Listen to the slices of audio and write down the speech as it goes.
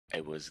Hey,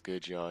 what's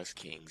good, y'all? It's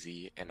King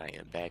Z, and I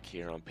am back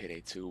here on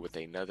Payday 2 with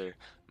another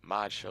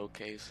mod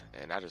showcase.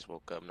 And I just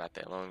woke up not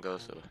that long ago,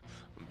 so I'm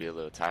gonna be a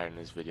little tired in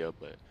this video,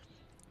 but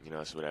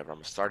it's whatever. I'm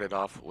gonna start it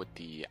off with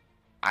the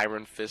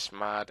Iron Fist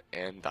mod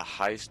and the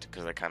heist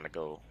because they kind of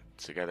go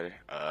together.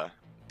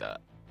 The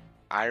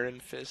Iron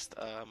Fist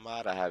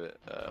mod, I have it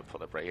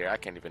pulled up right here. I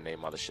can't even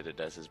name all the shit it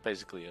does. It's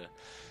basically a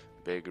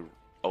big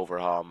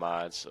overhaul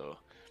mod, so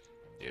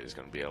yeah, there's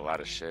gonna be a lot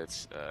of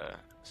shits.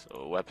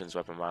 So weapon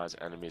mods,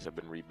 enemies have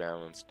been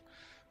rebalanced.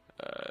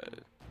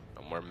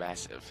 No more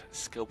massive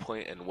skill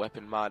point and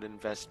weapon mod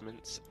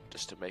investments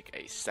just to make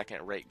a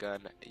second-rate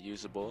gun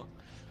usable.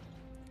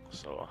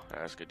 So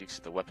that's good. You can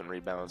see the weapon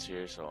rebalance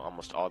here. So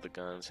almost all the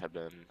guns have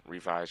been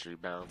revised,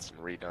 rebalanced,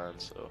 and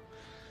redone. So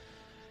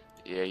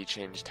yeah, he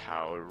changed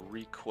how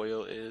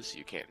recoil is.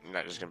 You're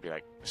not just gonna be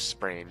like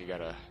spraying. You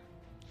gotta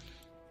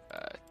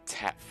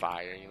tap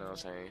fire. You know what I'm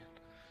saying?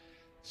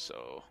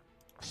 So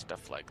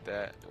stuff like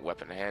that,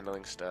 weapon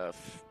handling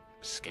stuff,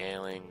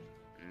 scaling,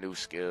 new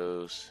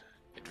skills,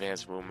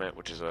 advanced movement,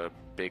 which is a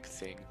big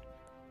thing,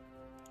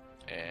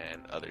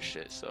 and other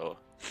shit. So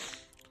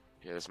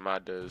yeah, this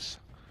mod does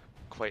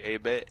quite a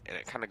bit, and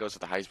it kind of goes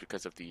with the heist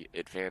because of the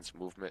advanced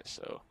movement.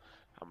 So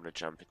I'm gonna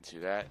jump into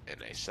that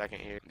in a second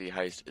here. The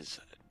heist is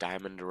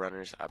Diamond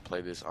Runners. I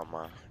played this on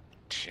my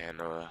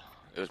channel.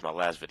 It was my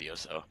last video,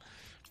 so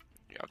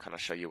yeah, I'll kind of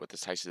show you what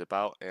this heist is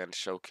about and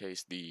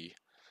showcase the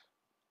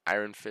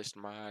Iron Fist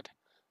mod.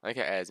 I think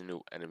it adds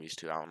new enemies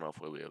too. I don't know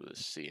if we'll be able to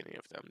see any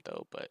of them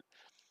though, but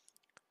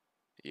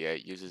yeah,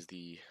 it uses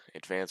the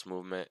advanced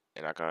movement,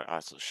 and I can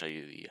also show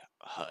you the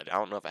HUD. I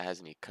don't know if it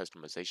has any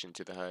customization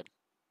to the HUD.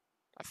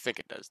 I think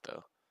it does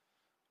though,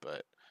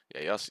 but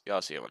yeah,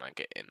 y'all see it when I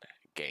get in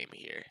game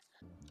here.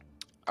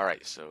 All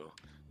right, so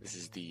this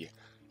is the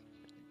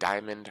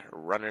Diamond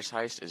Runners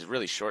heist. It's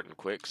really short and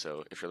quick,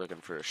 so if you're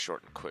looking for a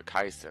short and quick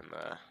heist, then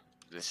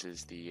this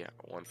is the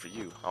one for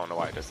you. I don't know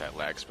why it does that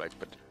lag spike,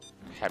 but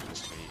it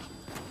happens to me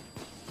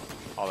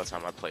all the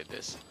time I played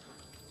this.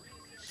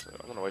 So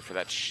I'm gonna wait for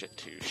that shit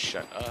to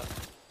shut up.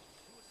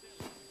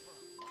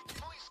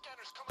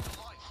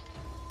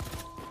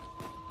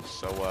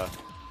 So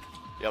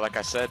yeah, like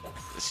I said,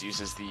 this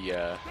uses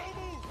the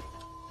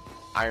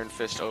Iron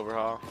Fist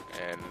overhaul,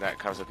 and that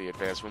comes with the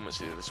advanced movement.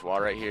 See this wall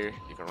right here,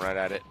 you can run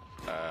at it.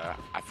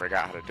 I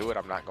forgot how to do it,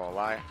 I'm not gonna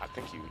lie. I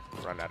think you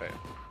run at it,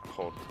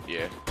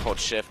 hold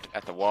shift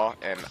at the wall,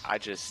 and I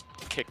just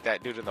kicked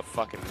that dude in the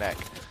fucking neck.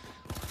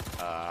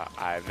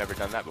 I've never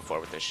done that before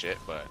with this shit,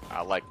 but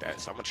I like that,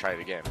 so I'm gonna try it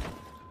again.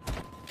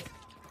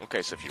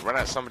 Okay, so if you run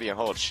at somebody and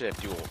hold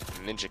shift, you will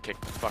ninja kick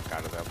the fuck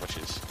out of them, which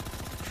is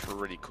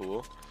pretty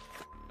cool.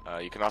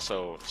 You can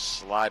also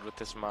slide with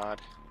this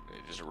mod.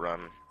 You just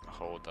run,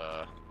 hold,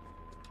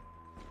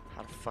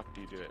 how the fuck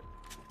do you do it?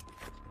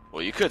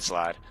 Well, you could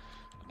slide,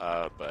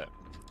 but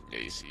yeah,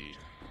 you see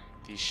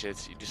these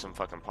shits, you do some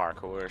fucking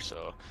parkour,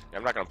 so yeah,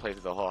 I'm not gonna play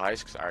through the whole heist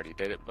because I already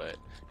did it, but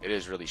it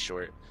is really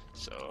short,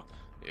 so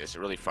yeah, it's a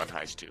really fun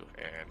heist too,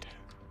 and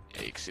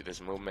yeah, you can see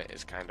this movement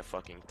is kind of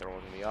fucking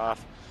throwing me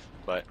off,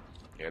 but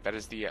yeah, that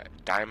is the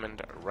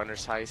Diamond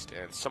Runners heist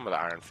and some of the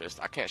Iron Fist.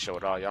 I can't show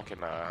it all. Y'all can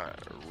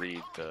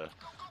read the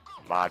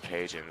mod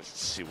page and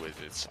see what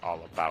it's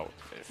all about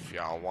if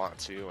y'all want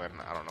to. And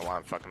I don't know why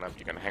I'm fucking up.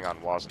 You can hang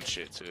on walls and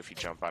shit too if you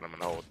jump on them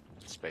and hold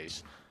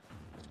space.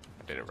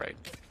 I did it right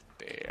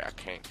there. I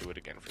can't do it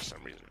again for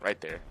some reason.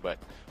 Right there. But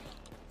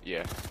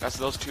yeah, that's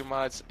those two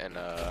mods. And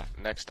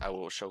next I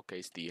will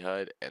showcase the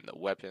HUD and the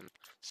weapon.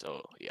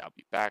 So yeah, I'll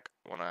be back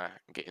when I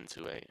get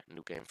into a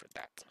new game for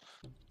that.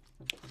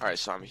 Alright,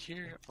 so I'm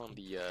here on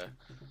the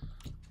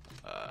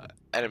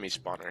enemy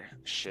spawner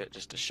shit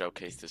just to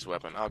showcase this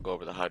weapon. I'll go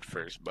over the HUD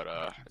first, but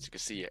as you can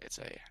see, it's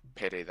a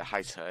Payday the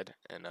Heist HUD,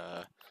 and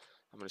I'm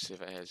gonna see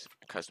if it has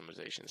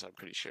customizations. I'm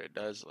pretty sure it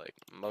does, like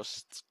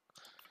most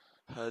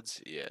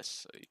HUDs.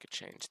 Yes, so you could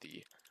change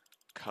the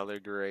color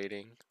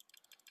grading.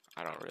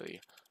 I don't really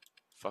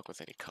fuck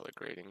with any color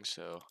grading,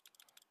 so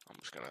I'm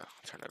just gonna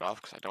turn it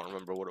off because I don't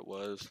remember what it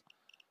was.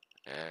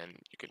 And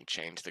you can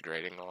change the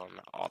grading on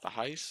all the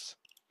heists.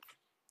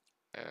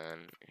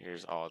 And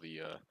here's all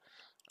the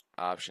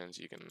options.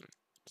 You can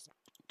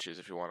choose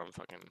if you want them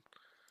fucking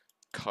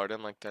colored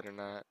in like that or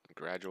not.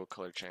 Gradual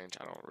color change.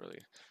 I don't really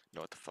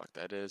know what the fuck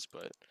that is,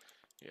 but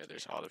yeah,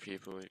 there's all the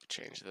people. You can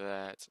change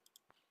that.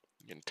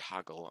 You can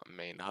toggle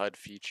main HUD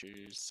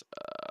features.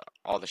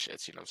 All the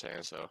shits, you know what I'm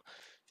saying? So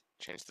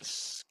change the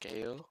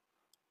scale.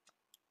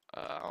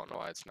 I don't know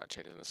why it's not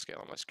changing the scale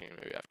on my screen.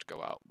 Maybe I have to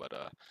go out, but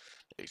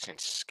you can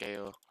change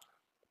scale.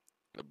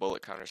 The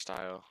bullet counter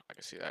style. I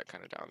can see that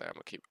kind of down there. I'm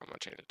gonna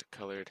change it to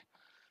colored.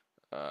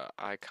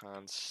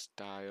 Icon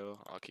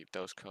style. I'll keep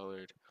those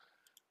colored.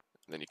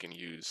 Then you can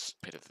use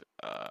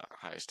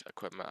highest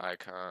equipment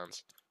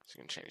icons, so you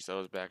can change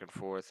those back and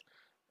forth.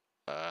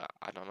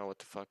 I don't know what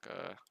the fuck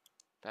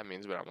that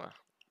means, but I'm gonna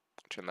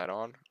turn that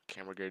on.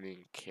 Camera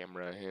grading,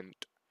 camera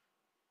hint.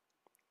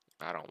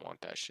 I don't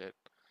want that shit.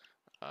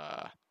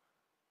 Uh,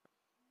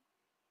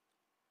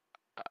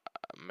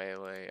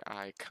 Melee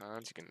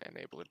icons, you can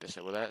enable or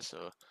disable that.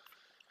 So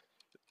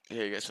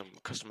Yeah, you got some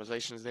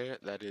customizations there.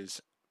 That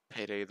is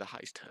Payday the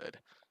Heist HUD.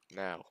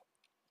 Now,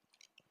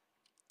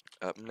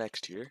 up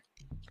next here,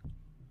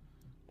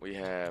 we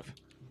have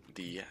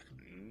the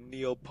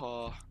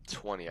Neopaw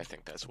 20, I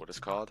think that's what it's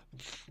called.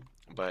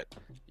 But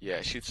yeah,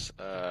 it shoots,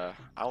 I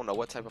don't know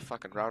what type of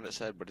fucking round it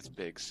said, but it's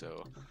big,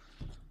 so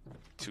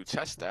to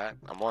test that,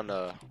 I'm on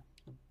a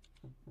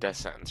death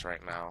sentence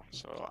right now,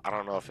 so I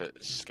don't know if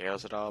it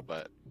scales at all,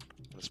 but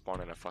I'm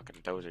spawning a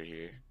fucking dozer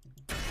here.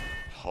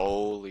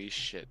 Holy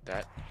shit,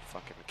 that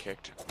fucking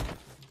kicked.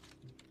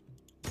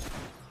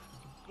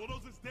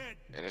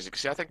 And as you can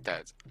see, I think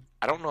that's,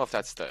 I don't know if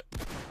that's the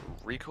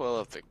recoil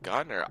of the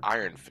gun or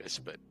Iron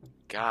Fist, but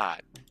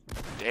god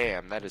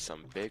damn, that is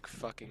some big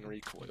fucking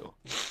recoil.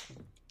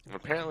 And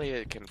apparently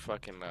it can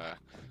fucking,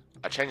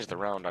 I changed the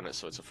round on it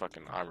so it's a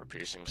fucking armor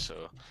piercing,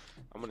 so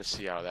I'm gonna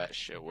see how that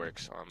shit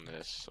works on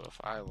this. So if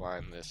I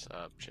line this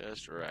up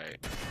just right.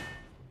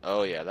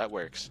 Oh yeah, that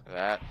works.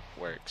 That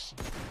works.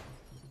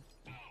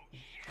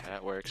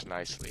 That works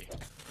nicely.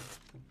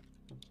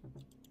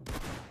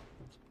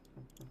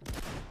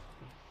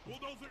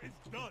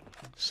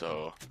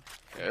 So,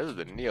 yeah, this is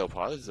the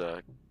Neopaw. This is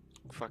a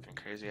fucking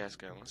crazy ass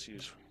gun.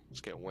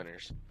 Let's get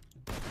winners.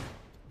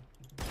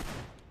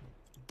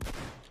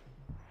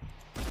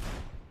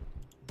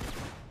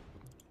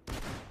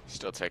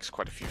 Still takes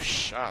quite a few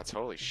shots.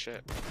 Holy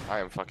shit. I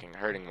am fucking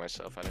hurting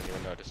myself. I didn't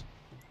even notice.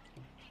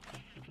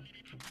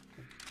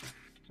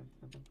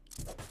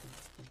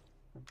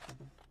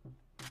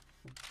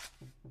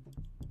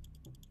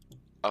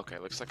 Okay,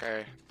 looks like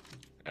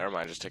never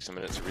mind, just takes a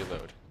minute to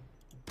reload.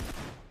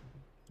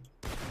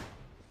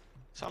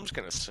 So I'm just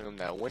gonna assume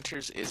that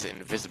Winters is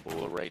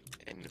invincible right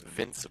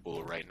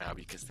now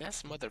because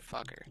this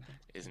motherfucker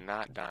is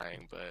not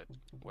dying, but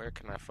where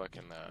can I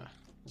fucking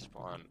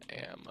spawn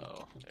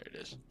ammo? There it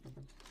is.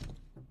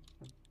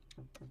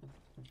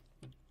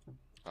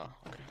 Oh,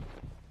 okay.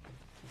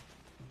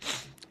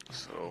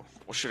 So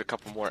we'll shoot a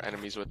couple more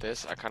enemies with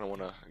this. I kinda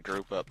wanna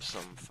group up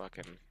some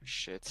fucking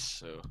shits,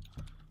 so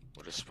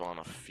we'll just spawn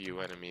a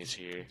few enemies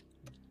here.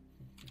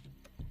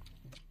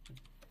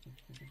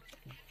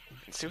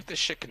 And see what this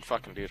shit can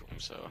fucking do to him,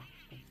 so.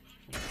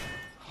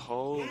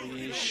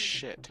 Holy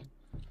shit.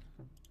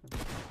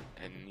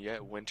 And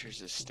yet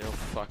Winters is still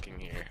fucking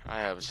here. I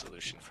have a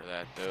solution for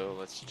that though.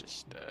 Let's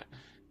just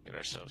get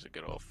ourselves a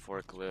good old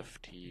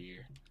forklift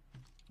here.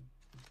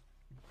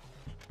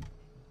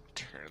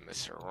 Turn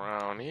this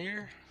around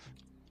here.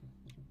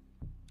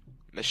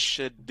 This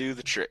should do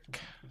the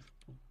trick.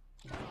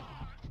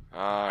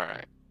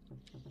 Alright.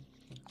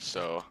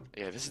 So,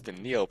 yeah, this is the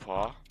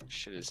Neopaw.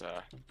 Shit is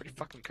pretty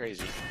fucking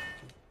crazy.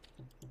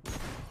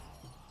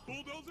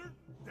 Bulldozer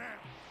down.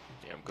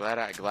 Yeah, I'm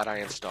glad I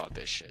installed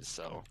this shit,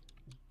 so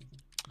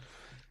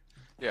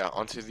yeah,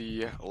 onto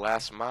the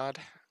last mod,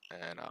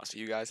 and I'll see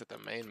you guys at the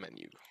main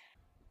menu.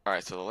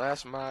 Alright, so the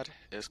last mod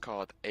is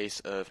called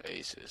Ace of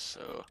Aces.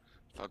 So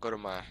if I go to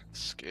my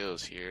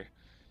skills here,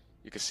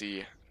 you can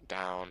see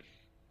down,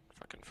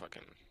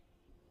 fucking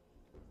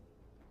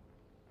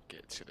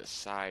get to the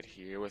side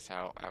here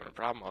without having a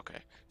problem. Okay,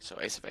 so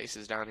Ace of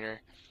Aces down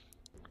here.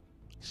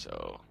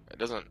 So it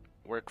doesn't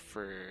work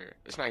for,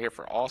 it's not here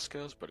for all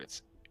skills, but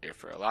it's here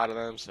for a lot of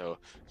them. So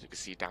as you can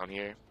see down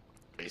here,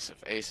 Ace of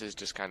Aces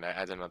just kind of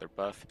adds another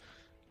buff.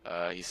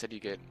 He said you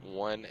get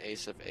one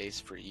Ace of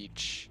Ace for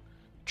each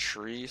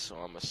tree, so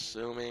I'm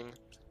assuming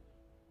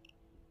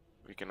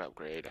we can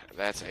upgrade.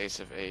 That's Ace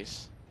of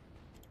Aces.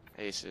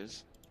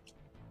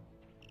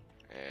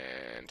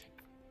 And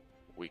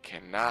we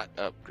cannot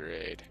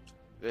upgrade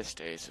this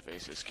to Ace of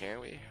Aces, can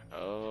we?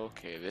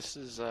 Okay, this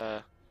is,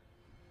 I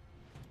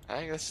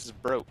think this is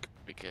broke,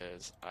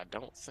 because I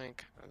don't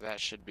think that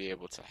should be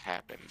able to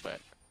happen, but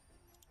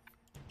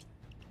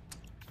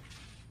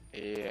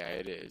yeah,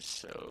 it is,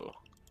 so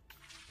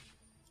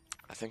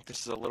I think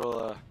this is a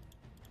little,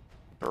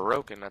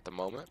 broken at the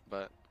moment,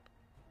 but,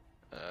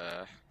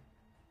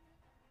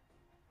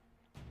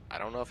 I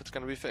don't know if it's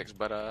gonna be fixed,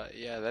 but,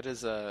 yeah, that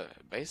is,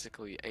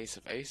 basically Ace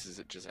of Aces.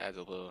 It just adds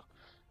a little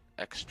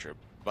extra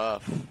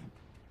buff.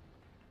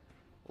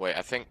 Wait,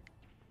 I think,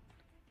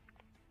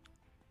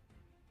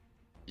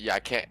 yeah, I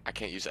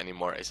can't use any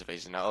more Ace of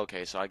Aces now.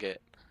 Okay, so I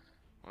get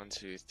 1,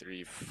 2,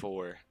 3,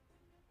 4.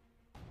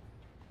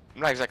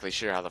 I'm not exactly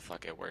sure how the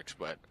fuck it works,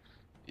 but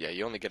yeah,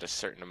 you only get a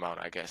certain amount,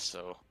 I guess,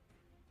 so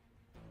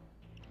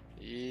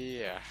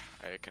yeah,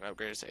 I can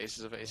upgrade to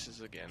Aces of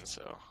Aces again,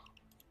 so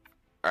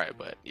alright,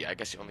 but yeah, I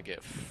guess you only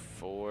get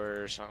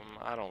 4 or something.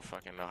 I don't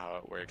fucking know how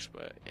it works,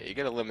 but yeah, you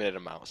get a limited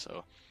amount,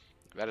 so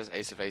that is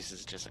Ace of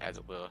Aces. Just adds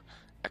a little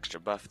extra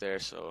buff there,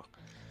 so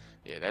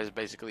yeah, that is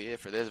basically it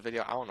for this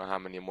video. I don't know how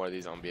many more of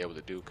these I'm gonna be able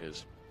to do,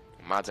 because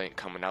mods ain't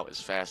coming out as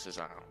fast as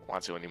I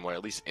want to anymore,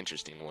 at least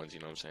interesting ones, you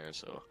know what I'm saying?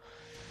 So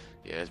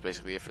yeah, that's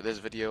basically it for this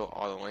video.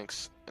 All the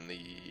links in the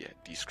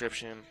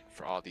description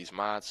for all these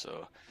mods,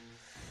 so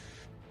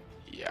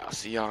yeah, I'll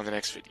see y'all in the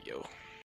next video.